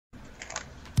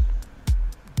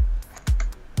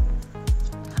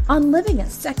On Living a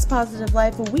Sex-Positive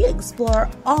Life, we explore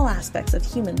all aspects of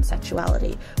human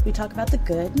sexuality. We talk about the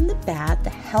good and the bad, the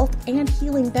health and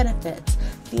healing benefits,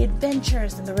 the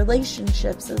adventures and the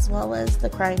relationships, as well as the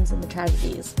crimes and the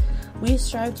tragedies. We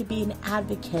strive to be an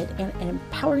advocate and an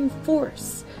empowering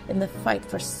force in the fight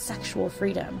for sexual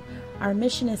freedom. Our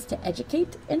mission is to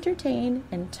educate, entertain,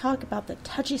 and talk about the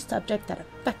touchy subject that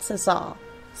affects us all,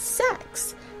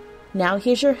 sex. Now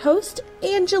here's your host,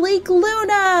 Angelique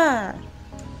Luna.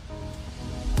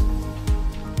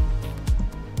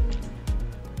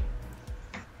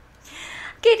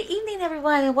 Good evening,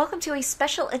 everyone, and welcome to a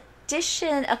special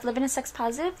edition of Living a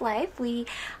Sex-Positive Life. We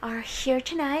are here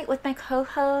tonight with my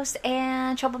co-host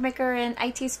and troublemaker and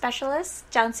IT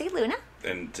specialist, Angelique Luna.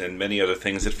 And many other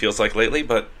things it feels like lately,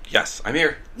 but yes, I'm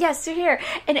here. Yes, you're here.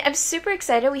 And I'm super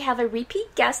excited. We have a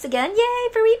repeat guest again.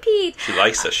 Yay for repeat. She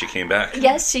likes us. She came back.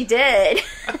 Yes, she did.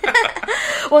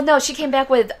 Well, no, she came back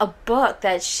with a book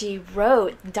that she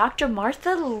wrote. Dr.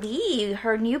 Martha Lee,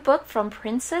 her new book, From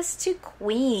Princess to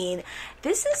Queen.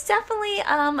 This is definitely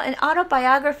an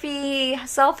autobiography,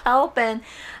 self-help, and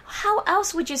how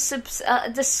else would you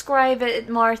describe it,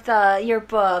 Martha, your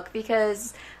book?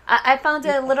 Because I found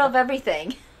it a little of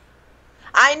everything.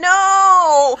 I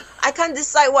know! I can't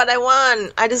decide what I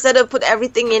want. I decided to put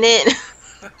everything in it.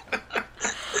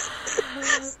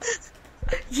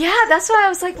 Yeah, that's why I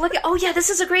was like, look, oh yeah, this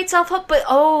is a great self-help, but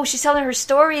oh, she's telling her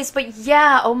stories, but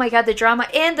yeah, oh my god, the drama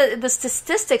and the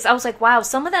statistics. I was like, wow,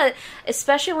 some of that,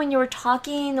 especially when you were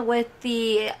talking with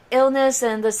the illness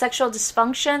and the sexual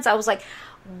dysfunctions, I was like,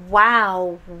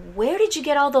 wow, where did you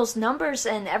get all those numbers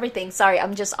and everything? Sorry,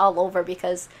 I'm just all over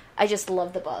because I just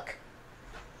love the book.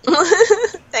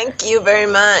 Thank you very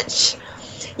much.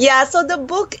 Yeah, so the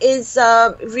book is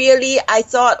really, I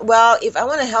thought, well, if I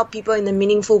want to help people in a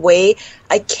meaningful way,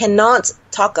 I cannot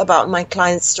talk about my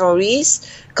clients' stories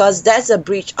because that's a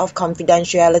breach of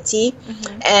confidentiality.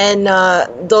 Mm-hmm.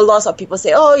 And though lots of people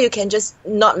say, oh, you can just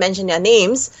not mention their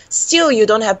names, still you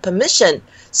don't have permission.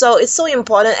 So it's so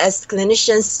important as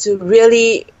clinicians to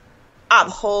really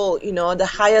uphold, the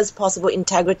highest possible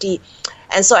integrity.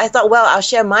 And so I thought, well, I'll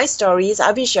share my stories.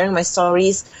 I've been sharing my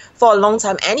stories for a long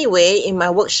time anyway in my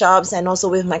workshops and also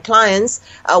with my clients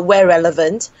where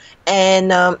relevant.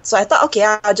 And so I thought, okay,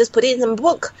 I'll just put it in a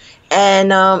book.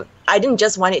 And I didn't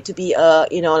just want it to be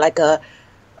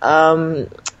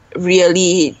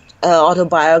really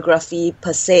autobiography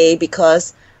per se,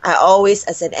 because I always,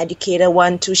 as an educator,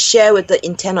 want to share with the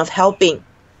intent of helping.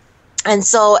 And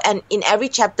so, and in every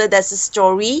chapter, there's a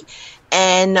story.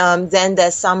 And then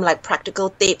there's some like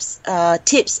practical tips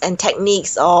and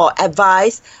techniques or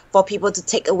advice for people to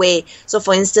take away. So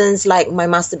for instance, like my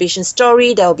masturbation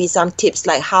story, there will be some tips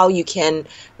like how you can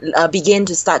begin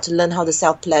to start to learn how to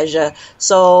self-pleasure.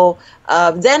 So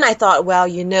then I thought, well,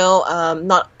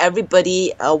 not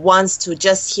everybody wants to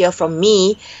just hear from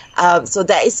me. So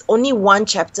there is only one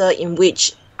chapter in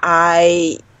which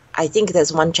I think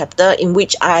there's one chapter in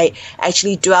which I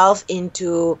actually delve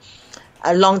into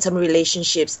long-term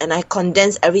relationships, and I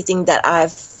condense everything that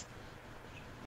I've